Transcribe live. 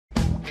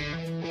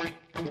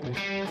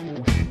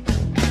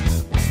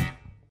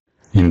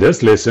In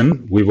this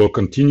lesson, we will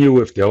continue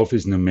with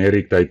Delphi's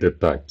numeric data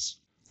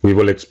types. We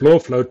will explore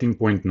floating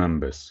point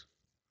numbers.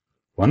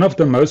 One of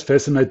the most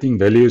fascinating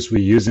values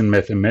we use in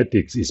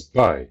mathematics is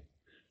pi.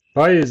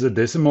 Pi is a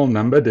decimal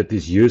number that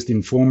is used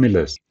in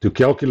formulas to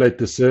calculate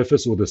the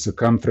surface or the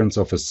circumference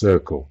of a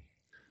circle.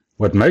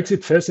 What makes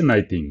it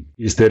fascinating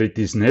is that it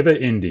is never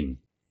ending.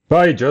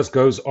 Pi just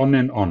goes on,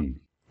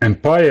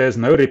 and pi has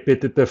no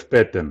repetitive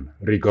pattern,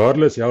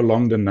 regardless how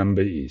long the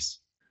number is.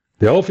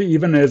 Delphi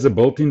even has a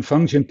built-in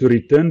function to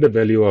return the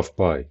value of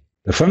pi.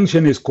 The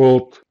function is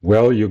called,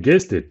 well, you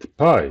guessed it,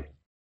 pi.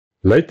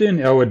 Later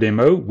in our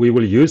demo, we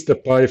will use the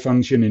pi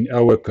function in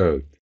our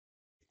code.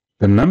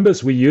 The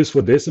numbers we use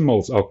for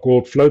decimals are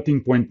called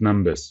floating point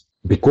numbers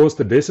because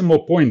the decimal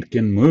point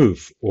can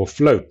move or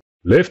float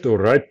left or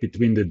right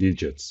between the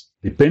digits,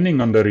 depending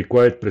on the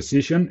required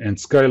precision and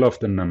scale of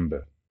the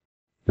number.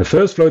 The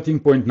first floating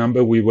point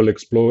number we will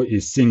explore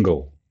is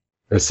single.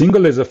 A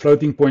single is a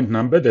floating point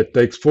number that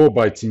takes 4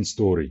 bytes in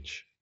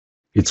storage.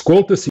 It's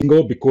called a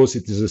single because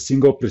it is a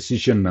single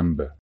precision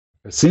number.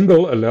 A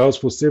single allows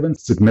for 7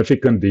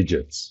 significant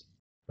digits.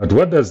 But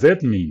what does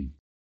that mean?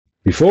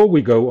 Before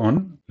we go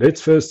on,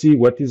 let's first see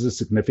what is a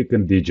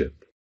significant digit.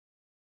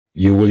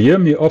 You will hear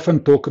me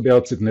often talk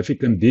about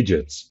significant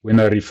digits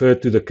when I refer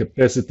to the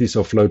capacities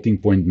of floating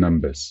point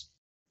numbers.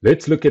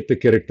 Let's look at the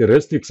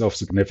characteristics of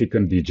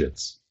significant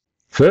digits.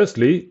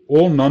 Firstly,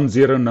 all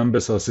non-zero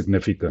numbers are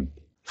significant.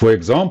 For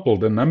example,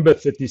 the number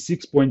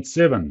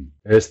 36.7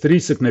 has 3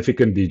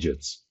 significant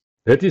digits.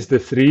 That is the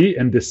 3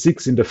 and the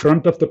 6 in the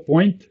front of the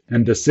point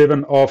and the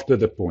 7 after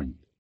the point.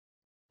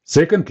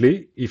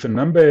 Secondly, if a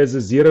number has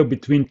a 0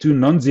 between 2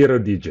 non-zero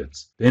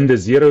digits, then the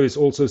 0 is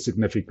also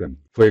significant.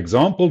 For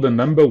example, the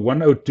number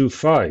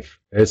 1025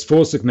 has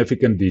 4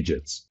 significant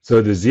digits,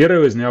 so the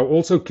 0 is now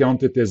also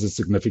counted as a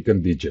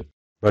significant digit.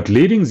 But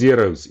leading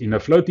zeros in a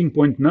floating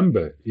point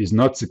number is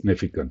not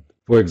significant.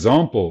 For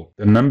example,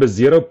 the number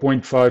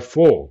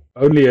 0.54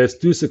 only has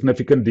 2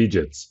 significant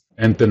digits,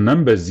 and the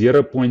number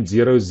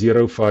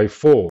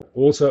 0.0054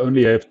 also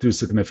only have 2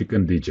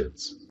 significant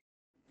digits.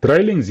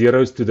 Trailing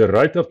zeros to the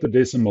right of the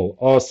decimal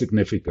are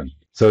significant,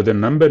 so the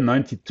number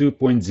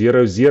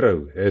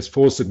 92.00 has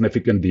 4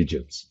 significant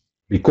digits.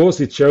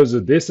 Because it shows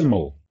a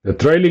decimal, the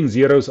trailing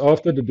zeros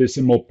after the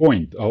decimal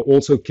point are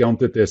also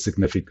counted as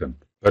significant.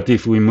 But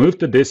if we move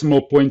the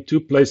decimal point 2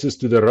 places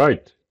to the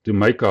right to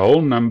make a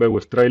whole number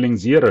with trailing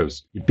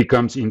zeros, it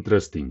becomes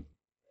interesting.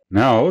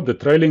 Now, the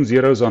trailing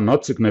zeros are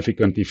not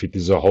significant if it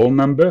is a whole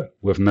number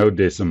with no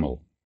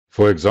decimal.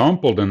 For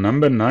example, the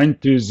number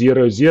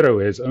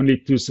 9200 has only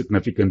 2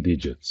 significant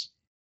digits.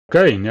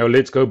 Okay, now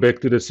let's go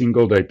back to the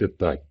single data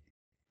type.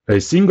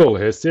 A single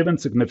has 7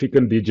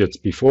 significant digits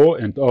before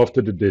and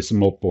after the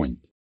decimal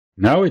point.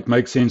 Now it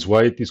makes sense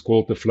why it is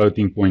called a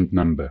floating point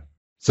number.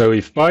 So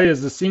if pi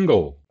is a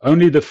single,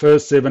 only the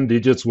first 7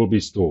 digits will be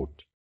stored.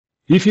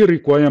 If you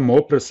require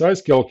more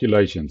precise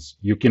calculations,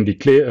 you can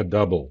declare a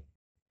double.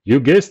 You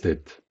guessed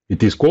it.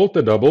 It is called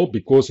a double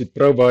because it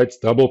provides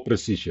double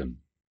precision.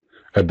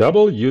 A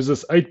double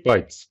uses 8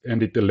 bytes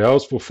and it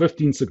allows for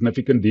 15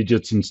 significant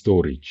digits in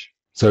storage.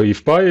 So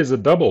if pi is a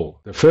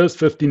double, the first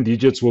 15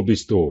 digits will be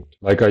stored,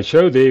 like I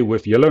show there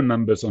with yellow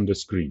numbers on the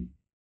screen.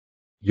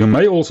 You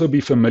may also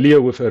be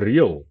familiar with a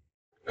real.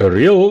 A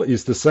real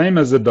is the same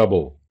as a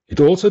double. It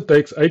also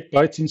takes 8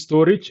 bytes in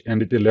storage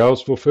and it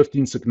allows for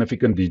 15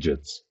 significant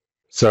digits.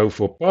 So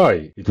for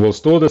pi, it will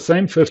store the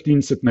same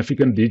 15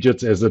 significant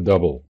digits as a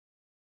double.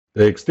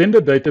 The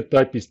extended data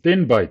type is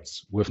 10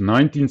 bytes with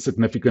 19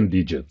 significant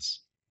digits.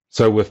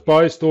 So with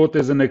pi stored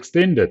as an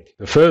extended,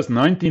 the first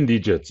 19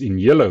 digits in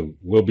yellow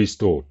will be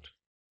stored.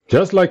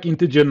 Just like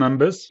integer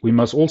numbers, we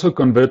must also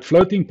convert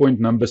floating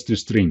point numbers to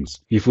strings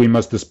if we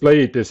must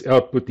display it as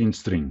output in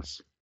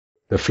strings.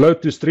 The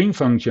FloatToString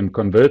function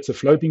converts a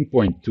floating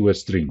point to a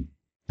string.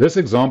 This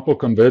example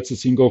converts a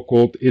single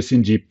called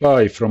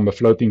SNG_pi from a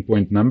floating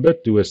point number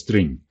to a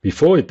string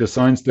before it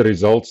assigns the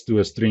results to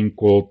a string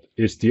called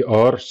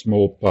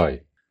STR_pi.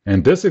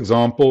 And this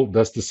example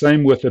does the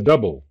same with a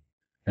double.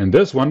 And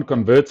this one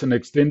converts an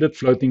extended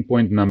floating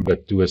point number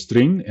to a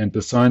string and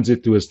assigns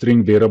it to a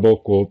string variable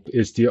called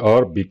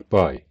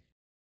STR_big_pi.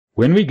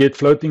 When we get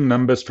floating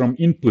numbers from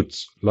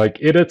inputs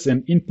like edits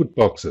and input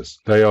boxes,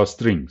 they are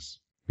strings.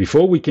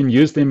 Before we can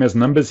use them as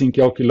numbers in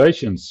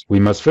calculations,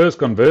 we must first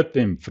convert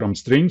them from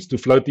strings to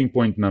floating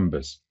point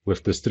numbers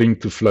with the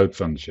Stringtofloat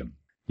function.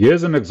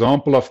 Here's an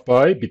example of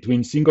pi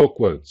between single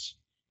quotes.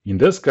 In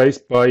this case,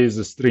 pi is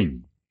a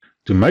string.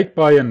 To make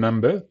pi a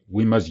number,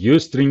 we must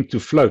use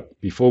Stringtofloat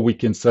before we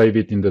can save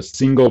it in the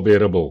single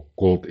variable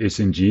called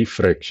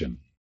SNG_fraction.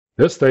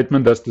 This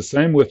statement does the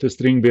same with the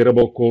string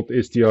variable called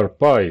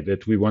strpi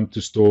that we want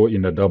to store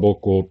in a double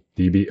called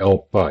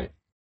dblpi.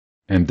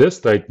 And this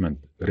statement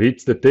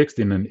reads the text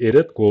in an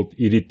edit called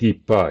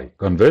edtpi,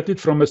 convert it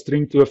from a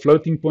string to a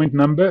floating point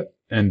number,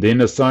 and then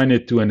assign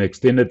it to an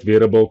extended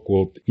variable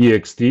called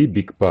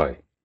extBigPi.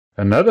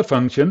 Another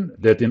function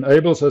that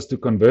enables us to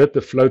convert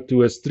the float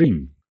to a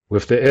string,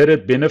 with the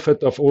added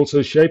benefit of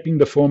also shaping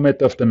the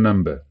format of the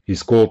number,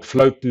 is called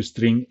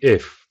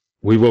FloatToStrF.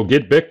 We will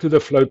get back to the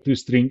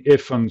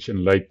FloatToStrF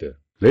function later.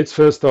 Let's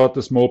first start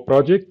a small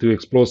project to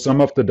explore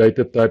some of the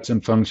data types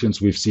and functions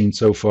we've seen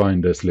so far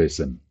in this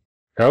lesson.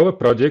 Our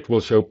project will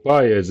show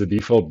pi as a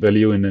default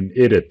value in an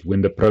edit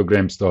when the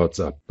program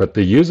starts up, but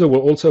the user will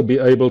also be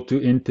able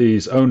to enter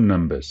his own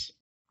numbers.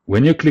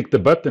 When you click the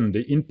button,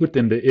 the input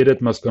and the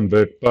edit must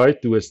convert pi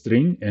to a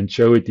string and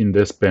show it in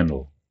this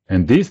panel.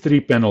 And these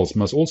three panels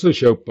must also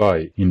show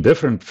pi in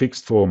different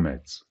fixed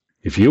formats.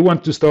 If you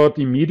want to start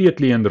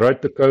immediately and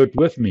write the code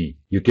with me,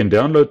 you can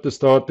download the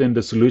start and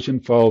the solution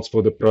files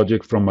for the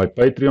project from my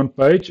Patreon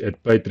page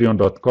at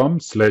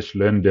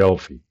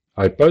patreon.com/LearnDelphi.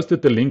 I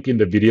posted the link in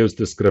the video's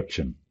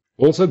description.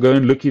 Also go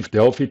and look if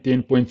Delphi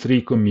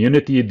 10.3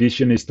 Community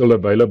Edition is still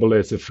available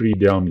as a free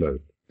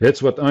download.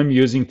 That's what I'm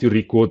using to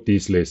record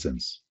these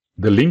lessons.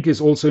 The link is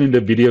also in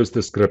the video's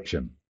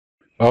description.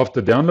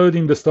 After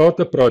downloading the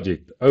starter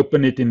project,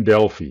 open it in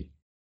Delphi.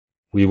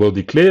 We will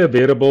declare a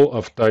variable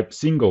of type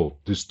single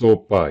to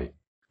store pi.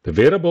 The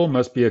variable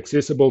must be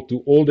accessible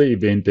to all the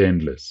event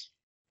handlers.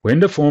 When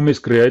the form is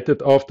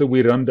created after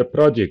we run the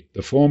project,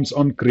 the form's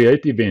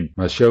onCreate event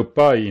must show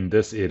pi in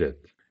this edit.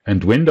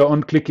 And when the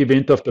onClick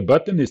event of the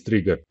button is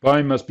triggered,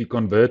 pi must be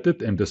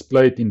converted and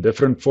displayed in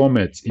different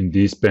formats in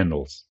these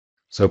panels.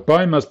 So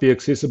pi must be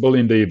accessible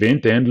in the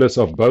event handlers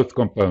of both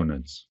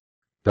components.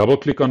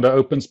 Double-click on the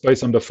open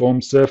space on the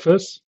form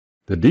surface.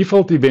 The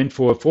default event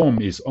for a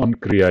form is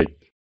onCreate.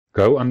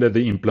 Go under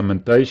the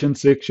implementation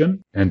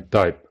section and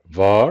type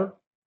var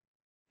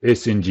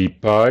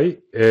sngpi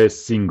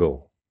as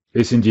single.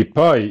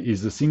 Sngpi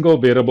is the single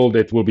variable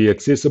that will be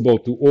accessible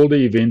to all the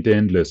event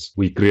handlers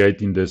we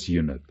create in this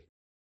unit.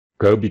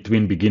 Go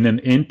between begin and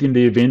end in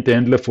the event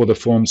handler for the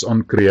form's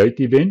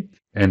onCreate event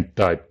and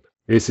type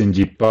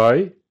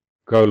sngpi :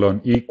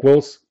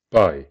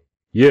 pi.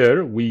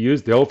 Here we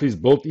use Delphi's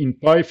built-in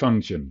pi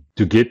function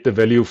to get the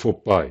value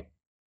for pi.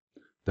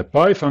 The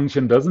pi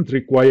function doesn't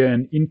require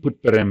an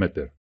input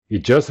parameter,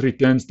 it just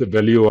returns the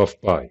value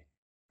of pi.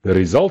 The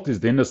result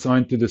is then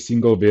assigned to the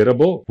single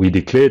variable we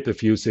declared a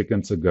few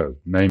seconds ago,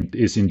 named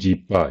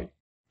sngpi.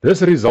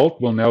 This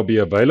result will now be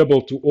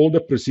available to all the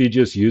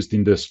procedures used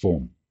in this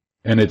form,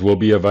 and it will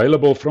be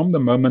available from the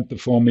moment the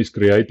form is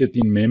created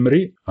in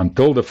memory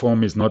until the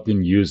form is not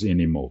in use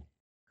anymore.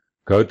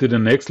 Go to the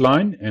next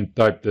line and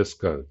type this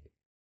code.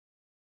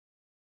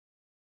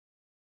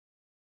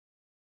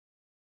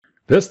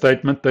 This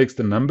statement takes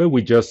the number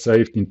we just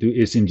saved into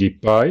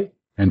sngpi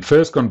and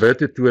first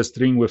convert it to a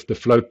string with the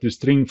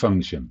FloatToString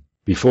function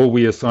before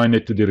we assign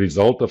it to the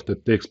result of the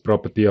text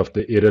property of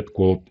the edit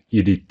called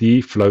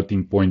edt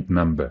floating point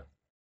number.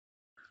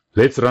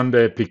 Let's run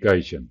the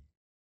application.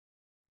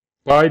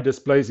 Pi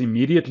displays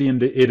immediately in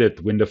the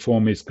edit when the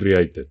form is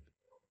created.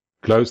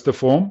 Close the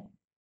form.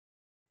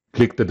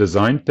 Click the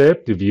Design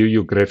tab to view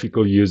your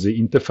graphical user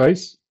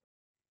interface.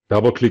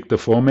 Double-click the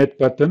Format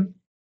button.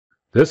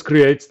 This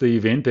creates the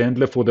event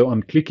handler for the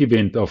onClick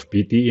event of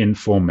btn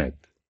format.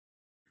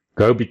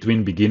 Go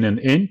between begin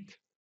and end.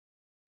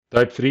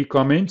 Type 3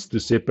 comments to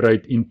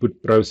separate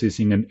input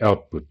processing and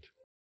output.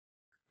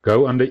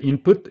 Go under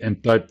input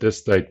and type this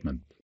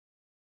statement.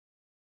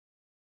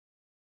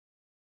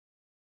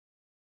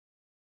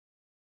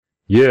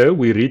 Here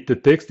we read the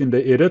text in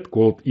the edit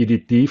called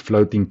edt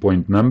floating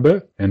point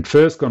number and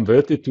first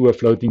convert it to a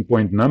floating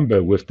point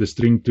number with the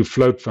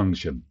Stringtofloat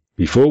function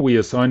before we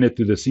assign it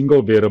to the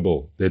single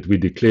variable that we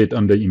declared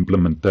under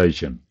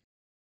implementation.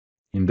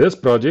 In this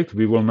project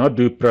we will not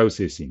do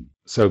processing,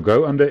 so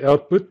go under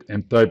output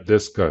and type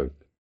this code.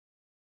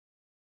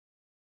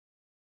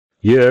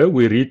 Here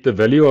we read the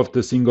value of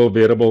the single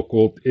variable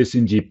called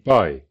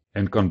sngpi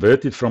and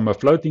convert it from a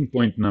floating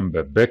point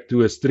number back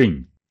to a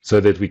string so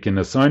that we can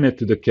assign it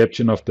to the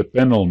caption of the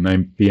panel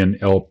named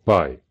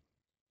pnl_pi.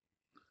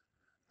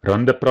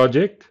 Run the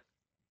project.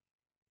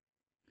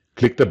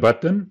 Click the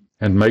button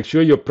and make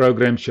sure your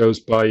program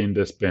shows pi in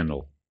this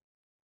panel.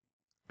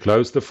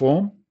 Close the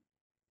form.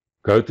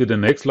 Go to the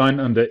next line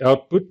under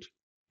output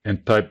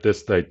and type this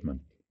statement.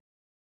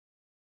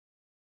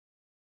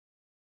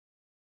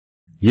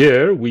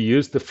 Here we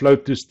use the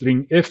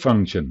FloatToStrF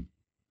function.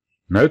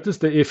 Notice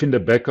the f in the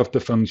back of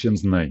the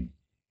function's name.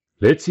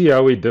 Let's see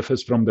how it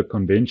differs from the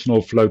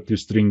conventional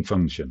FloatToString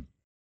function.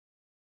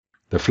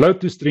 The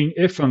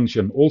FloatToStrF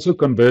function also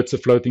converts a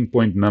floating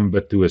point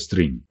number to a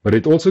string, but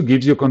it also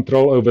gives you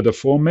control over the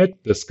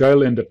format, the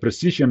scale and the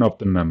precision of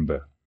the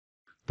number.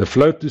 The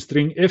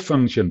FloatToStrF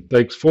function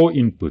takes 4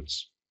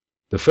 inputs.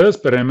 The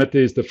first parameter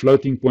is the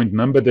floating point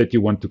number that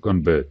you want to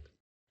convert.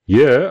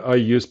 Here I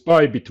use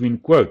pi between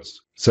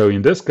quotes, so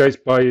in this case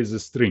pi is a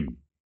string.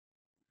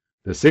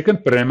 The second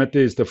parameter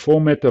is the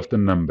format of the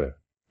number.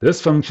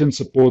 This function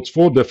supports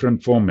 4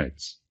 different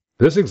formats.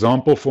 This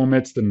example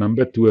formats the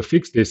number to a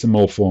fixed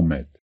decimal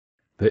format.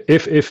 The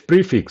ff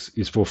prefix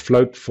is for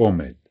float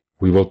format.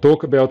 We will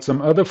talk about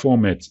some other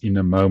formats in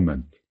a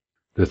moment.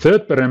 The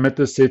third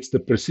parameter sets the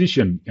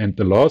precision and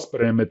the last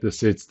parameter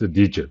sets the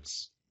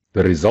digits.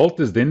 The result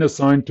is then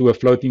assigned to a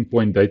floating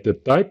point data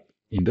type,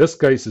 in this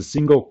case a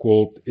single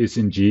called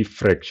SNG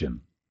fraction.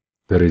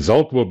 The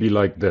result will be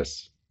like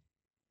this.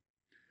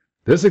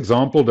 This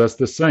example does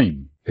the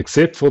same,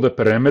 except for the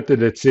parameter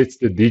that sets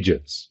the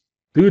digits.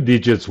 2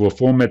 digits will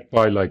format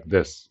pi like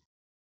this.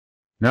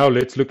 Now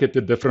let's look at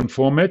the different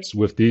formats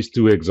with these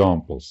 2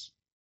 examples.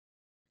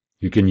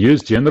 You can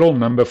use general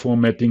number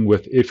formatting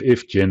with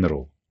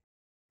ffGeneral.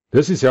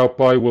 This is how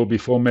pi will be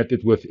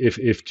formatted with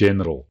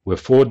ffGeneral, with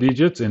 4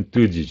 digits and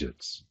 2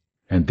 digits.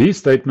 And these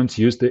statements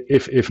use the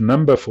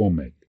ffNumber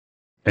format.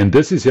 And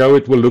this is how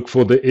it will look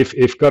for the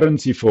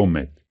ffCurrency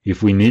format,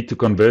 if we need to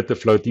convert a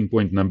floating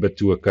point number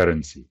to a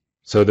currency.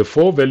 So the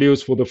 4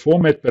 values for the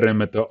format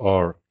parameter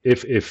are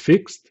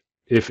ffFixed,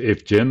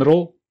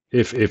 ffGeneral,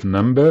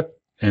 ffNumber,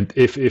 and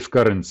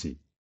ffCurrency.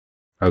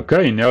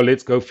 Okay, now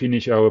let's go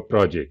finish our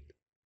project.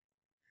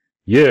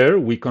 Here,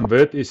 we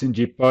convert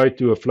SNG pi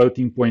to a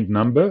floating point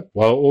number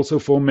while also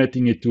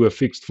formatting it to a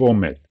fixed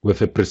format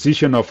with a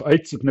precision of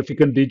 8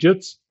 significant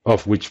digits,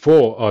 of which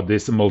 4 are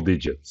decimal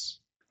digits.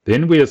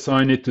 Then we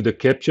assign it to the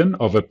caption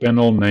of a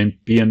panel named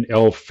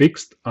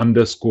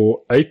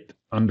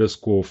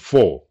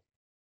PNL_fixed_8_4.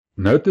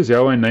 Notice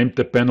how I named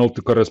the panel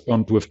to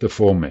correspond with the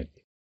format.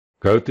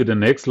 Go to the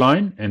next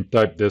line and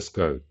type this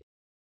code.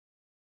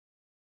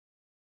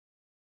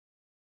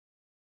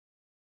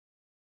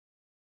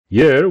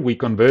 Here, we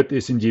convert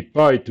SNG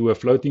pi to a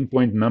floating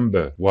point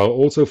number while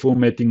also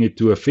formatting it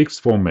to a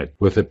fixed format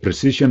with a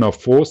precision of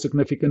 4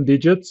 significant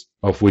digits,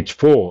 of which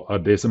 4 are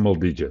decimal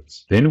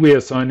digits. Then we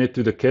assign it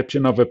to the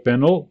caption of a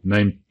panel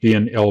named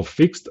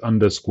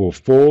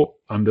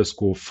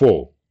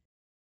PNL_fixed_4_4.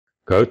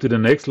 Go to the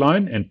next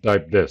line and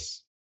type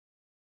this.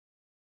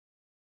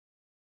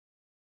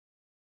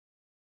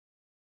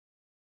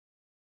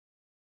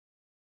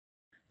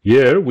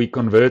 Here, we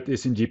convert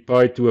SNG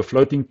pi to a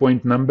floating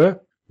point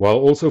number while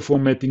also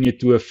formatting it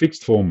to a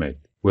fixed format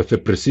with a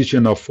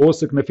precision of 4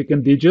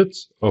 significant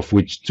digits, of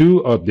which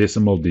 2 are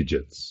decimal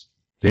digits.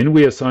 Then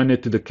we assign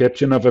it to the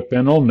caption of a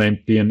panel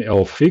named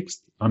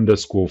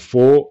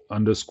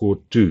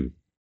PNL_fixed_4_2.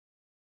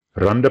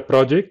 Run the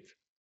project,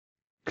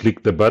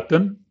 click the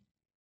button.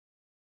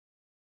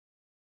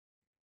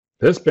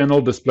 This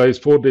panel displays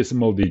 4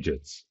 decimal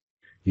digits.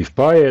 If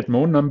pi had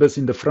more numbers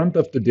in the front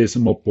of the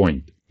decimal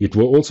point, it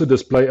will also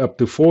display up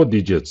to 4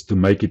 digits to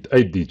make it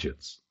 8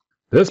 digits.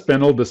 This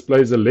panel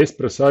displays a less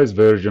precise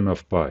version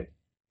of pi.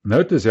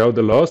 Notice how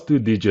the last 2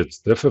 digits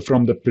differ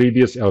from the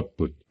previous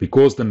output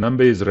because the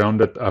number is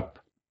rounded up.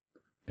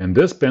 And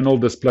this panel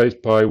displays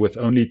pi with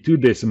only 2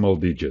 decimal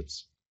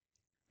digits.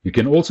 You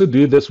can also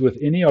do this with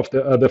any of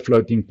the other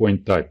floating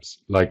point types,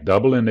 like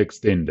double and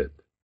extended.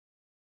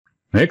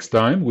 Next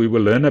time, we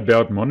will learn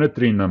about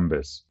monetary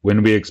numbers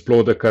when we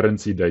explore the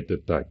currency data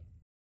type.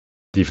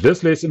 If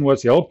this lesson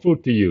was helpful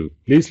to you,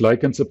 please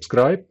like and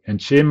subscribe and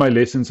share my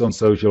lessons on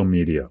social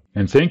media.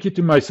 And thank you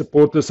to my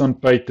supporters on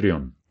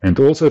Patreon. And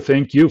also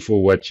thank you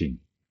for watching.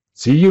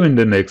 See you in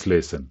the next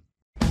lesson.